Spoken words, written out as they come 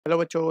Hello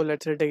बच्चों,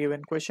 let's read a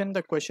given question.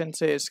 The question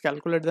says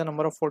calculate the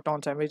number of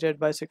photons emitted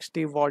by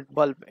 60 watt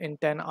bulb in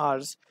 10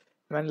 hours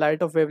when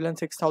light of wavelength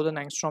 6000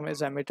 angstrom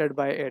is emitted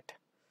by it.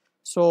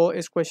 So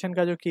इस question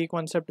का जो key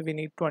concept we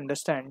need to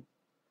understand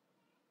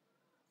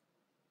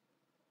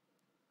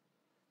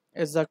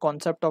is the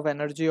concept of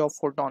energy of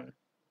photon.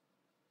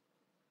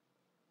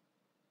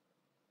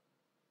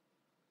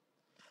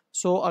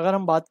 So अगर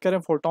हम बात करें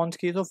photons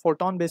की तो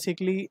photon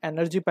basically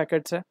energy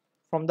packets है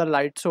from the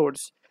light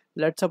source.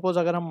 Let's suppose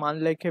अगर हम मान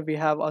लें कि we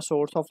have a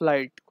source of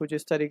light कुछ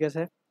इस तरीके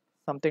से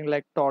something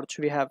like torch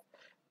we have.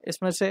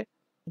 इसमें से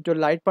जो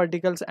light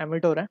particles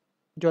emit हो रहे हैं,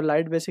 जो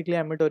light basically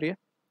emit हो रही है,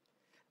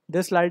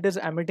 this light is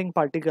emitting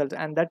particles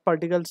and that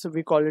particles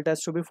we call it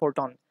as to be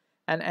photon.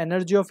 And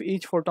energy of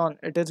each photon,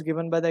 it is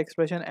given by the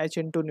expression h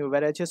into nu,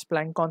 where h is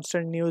Planck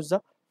constant, nu is the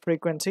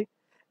frequency,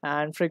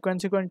 and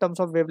frequency को in terms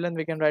of wavelength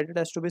we can write it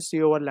as to be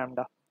c over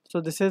lambda.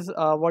 So this is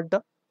what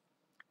the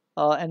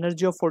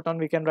energy of photon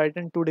we can write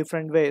in two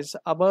different ways.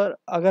 अब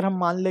अगर हम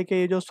मान ले कि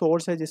ये जो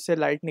source है जिससे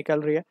light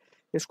निकल रही है,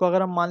 इसको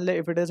अगर हम मान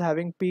ले if it is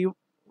having p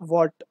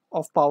watt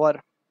of power,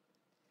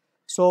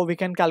 so we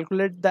can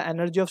calculate the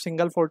energy of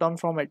single photon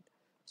from it,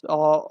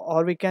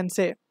 or we can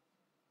say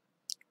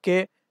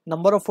कि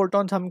number of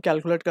photons हम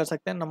calculate कर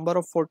सकते हैं. number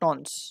of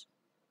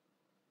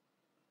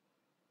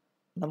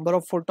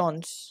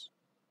photons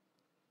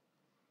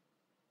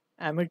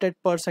emitted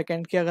per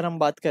second की अगर हम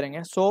बात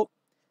करेंगे, so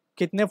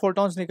कितने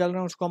photons निकल रहे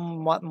हैं उसको हम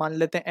मान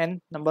लेते हैं n,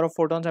 number of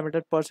photons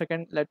emitted per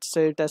second, let's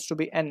say it has to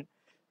be n.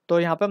 तो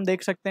यहाँ पे हम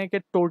देख सकते हैं कि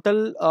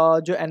टोटल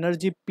जो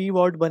एनर्जी p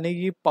वॉट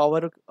बनेगी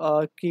पावर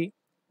की,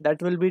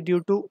 that will be due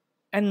to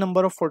n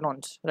number of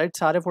photons, right.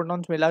 सारे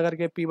फोटॉन्स मिला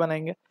करके p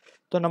बनाएंगे,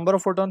 तो नंबर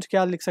ऑफ फोटॉन्स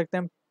क्या लिख सकते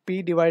हैं,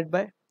 p डिवाइड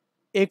बाय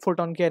एक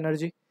फोटॉन की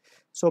एनर्जी.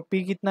 सो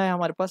p कितना है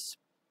हमारे पास,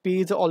 p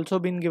is also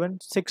been given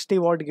 60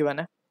 what given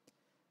है,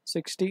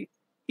 60.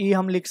 e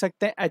हम लिख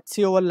सकते हैं H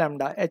C over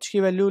lambda, h की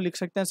वैल्यू लिख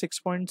सकते हैं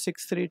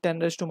 6.63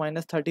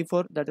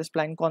 10⁻⁻34, that is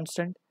Planck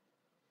constant.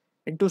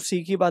 Into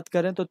सी की बात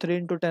करें तो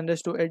 3 ×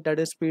 10⁸, that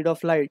is speed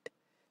of light,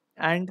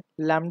 and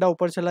lambda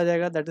ऊपर चला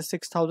जाएगा, that is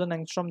 6000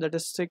 angstrom, that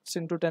is 6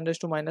 ×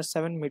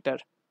 10⁻⁷ metre.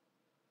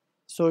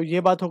 सो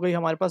ये बात हो गई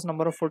हमारे पास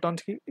नंबर ऑफ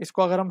फोटॉन्स की.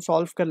 इसको अगर हम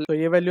सॉल्व कर ले तो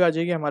ये वैल्यू आ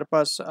जाएगी हमारे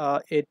पास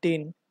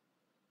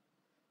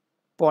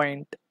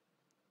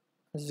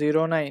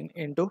 18.09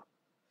 इंटू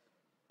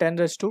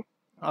 10⁻,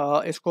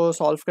 इसको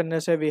सॉल्व करने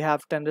से वी हैव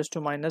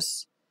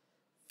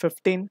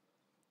 10⁻15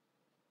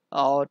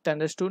 और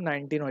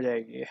 10⁻19 हो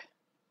जाएगी.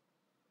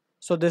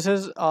 So this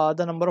is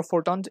the number of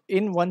photons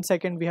in 1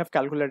 second we have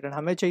calculated.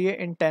 हमें चाहिए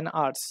in 10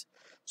 hours.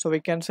 So we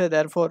can say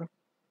therefore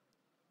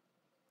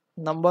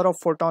number of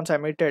photons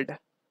emitted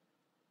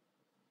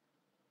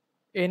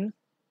in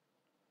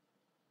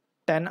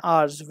 10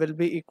 hours will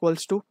be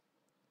equals to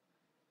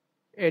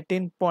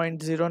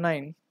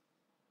 18.09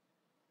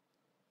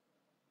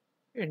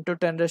 into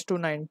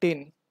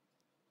 10⁻19.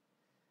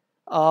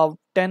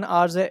 10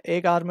 hours है,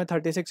 एक hour में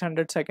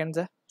 3600 seconds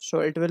है, so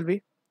it will be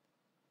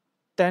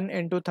 10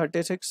 into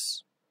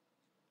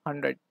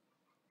 3600,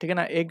 ठीक है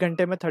ना. एक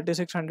घंटे में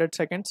 3600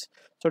 seconds,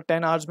 so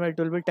 10 hours में it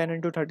will be 10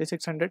 into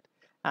 3600,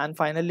 and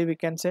finally we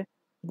can say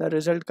the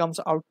result comes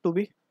out to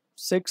be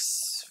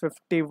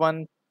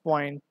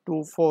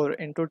 651.24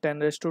 into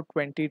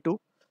 10⁻22.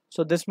 So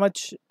this much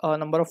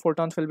number of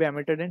photons will be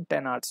emitted in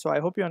 10 hours. So I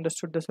hope you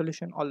understood the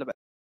solution. All the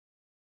best.